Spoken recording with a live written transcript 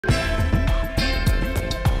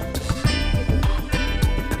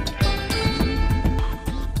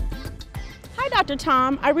Dr.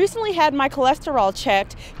 Tom. I recently had my cholesterol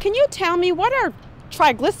checked. Can you tell me what are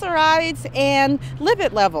triglycerides and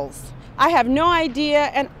lipid levels? I have no idea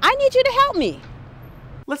and I need you to help me.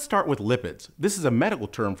 Let's start with lipids. This is a medical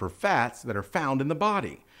term for fats that are found in the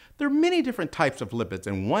body. There are many different types of lipids,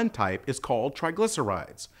 and one type is called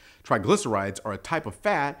triglycerides. Triglycerides are a type of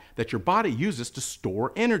fat that your body uses to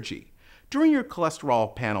store energy. During your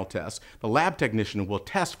cholesterol panel test, the lab technician will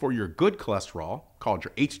test for your good cholesterol, called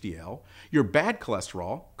your HDL, your bad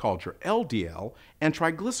cholesterol, called your LDL, and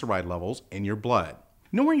triglyceride levels in your blood.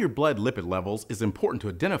 Knowing your blood lipid levels is important to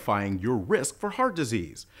identifying your risk for heart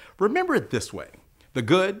disease. Remember it this way: the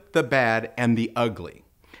good, the bad, and the ugly.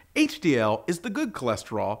 HDL is the good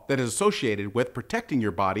cholesterol that is associated with protecting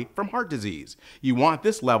your body from heart disease. You want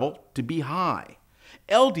this level to be high.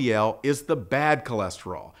 LDL is the bad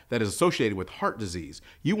cholesterol that is associated with heart disease.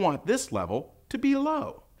 You want this level to be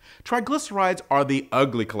low. Triglycerides are the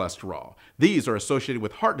ugly cholesterol. These are associated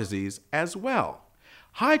with heart disease as well.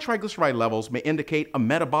 High triglyceride levels may indicate a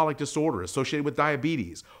metabolic disorder associated with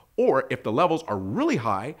diabetes, or if the levels are really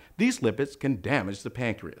high, these lipids can damage the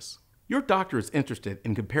pancreas. Your doctor is interested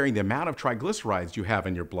in comparing the amount of triglycerides you have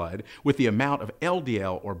in your blood with the amount of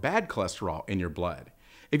LDL or bad cholesterol in your blood.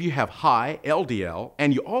 If you have high LDL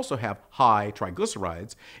and you also have high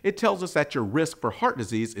triglycerides, it tells us that your risk for heart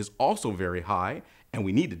disease is also very high, and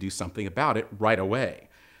we need to do something about it right away.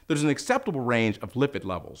 There's an acceptable range of lipid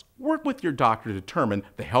levels. Work with your doctor to determine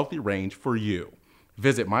the healthy range for you.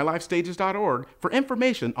 Visit mylifestages.org for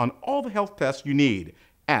information on all the health tests you need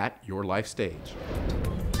at your life stage.